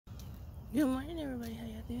Good morning, everybody. How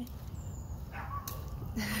y'all doing?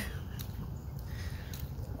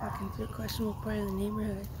 Walking through a questionable part of the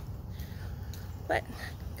neighborhood. But,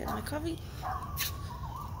 got my coffee.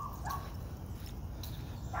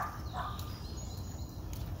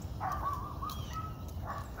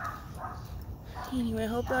 Anyway,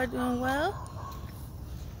 hope y'all are doing well.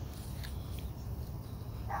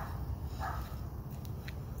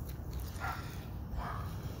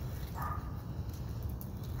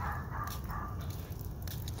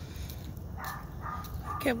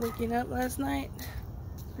 I kept waking up last night,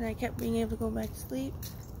 and I kept being able to go back to sleep.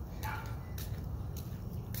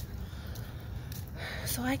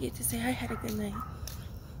 So I get to say I had a good night.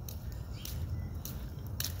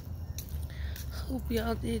 Hope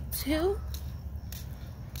y'all did too.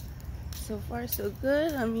 So far, so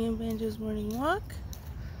good on me and Banjo's morning walk.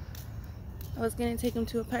 I was gonna take him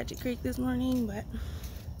to Apache Creek this morning, but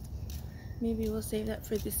maybe we'll save that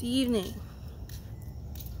for this evening.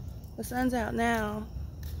 The sun's out now.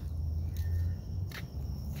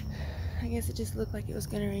 I guess it just looked like it was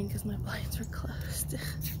gonna rain because my blinds were closed.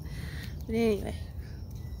 But anyway.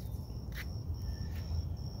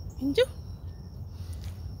 Banjo.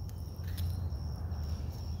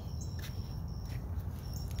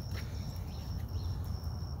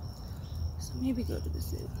 So maybe go to the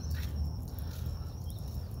zoo.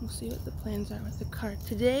 We'll see what the plans are with the car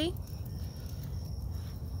today.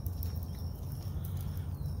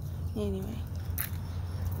 Anyway,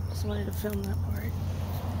 just wanted to film that part.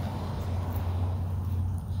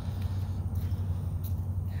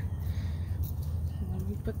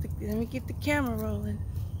 Let me get the camera rolling.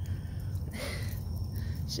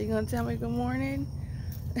 She gonna tell me good morning.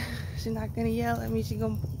 She's not gonna yell at me. She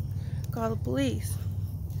gonna call the police.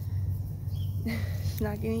 She's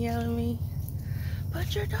not gonna yell at me.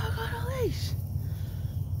 Put your dog on a leash.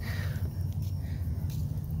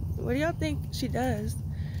 What do y'all think she does?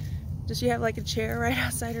 Does she have like a chair right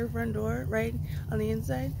outside her front door, right on the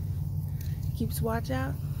inside? Keeps watch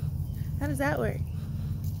out? How does that work?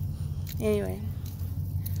 Anyway,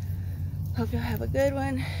 hope y'all have a good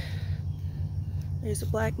one. There's a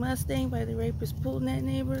black Mustang by the rapist pool net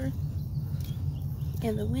neighbor.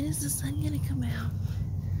 And the when is the sun gonna come out?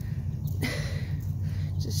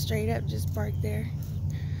 Just straight up, just park there.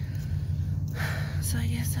 So I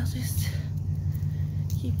guess I'll just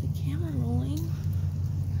keep the camera rolling.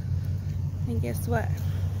 And guess what?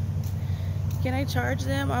 Can I charge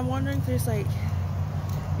them? I'm wondering if there's like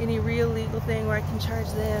any real legal thing where I can charge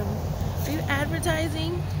them. Are you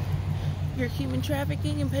advertising your human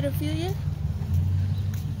trafficking and pedophilia?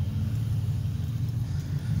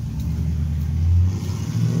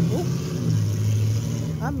 Oh,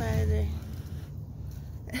 I'm out of there.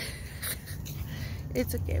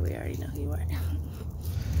 It's okay, we already know who you are.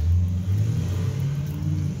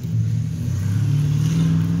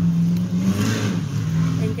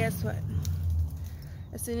 And guess what?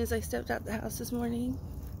 As soon as I stepped out the house this morning,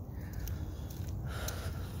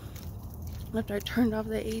 after I turned off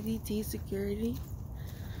the ADT security,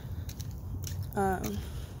 as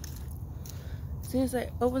soon as I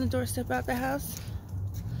open the door, step out the house,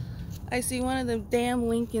 I see one of them damn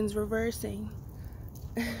Lincolns reversing,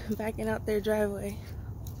 backing out their driveway.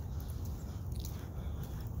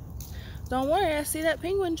 Don't worry, I see that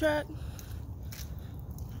penguin truck.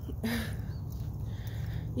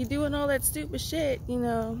 You doing all that stupid shit, you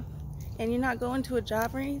know, and you're not going to a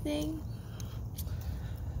job or anything.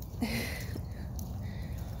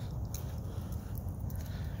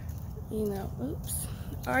 You know, oops.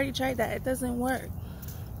 I already tried that. It doesn't work.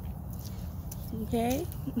 Okay?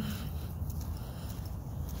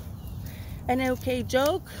 An okay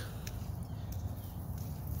joke.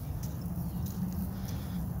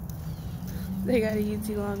 They got a UT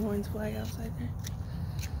Longhorns flag outside there.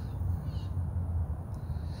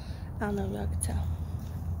 I don't know if y'all could tell.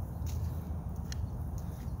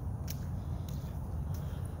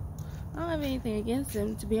 I don't have anything against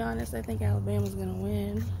them, to be honest. I think Alabama's gonna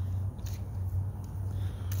win.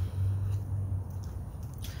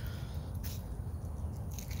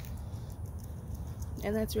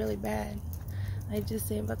 And that's really bad. I just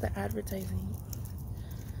say about the advertising.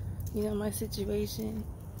 You know, my situation.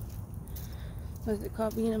 What's it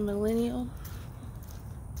called? Being a millennial.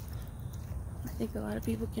 I think a lot of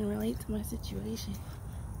people can relate to my situation.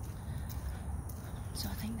 So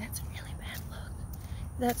I think that's a really bad look.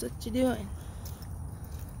 That's what you're doing.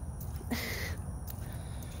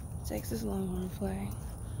 Texas Longhorn flag.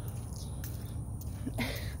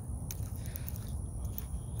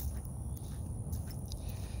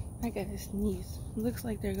 I gotta sneeze. Looks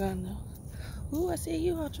like they're gone though. Ooh, I see a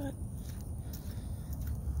U-Haul truck.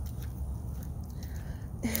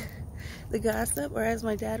 the gossip, or as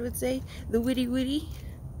my dad would say, the witty witty.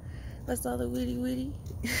 That's all the witty witty.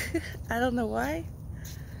 I don't know why.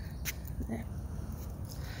 There.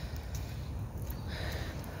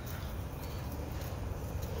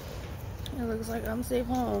 It looks like I'm safe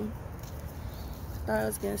home. Thought I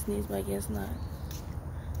was gonna sneeze, but I guess not.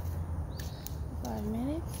 5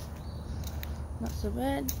 minutes. Not so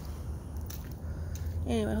bad.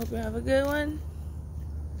 Anyway, I hope you have a good one.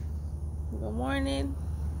 Good morning.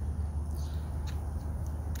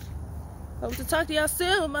 Hope to talk to y'all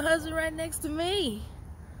soon. My husband right next to me.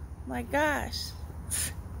 My gosh.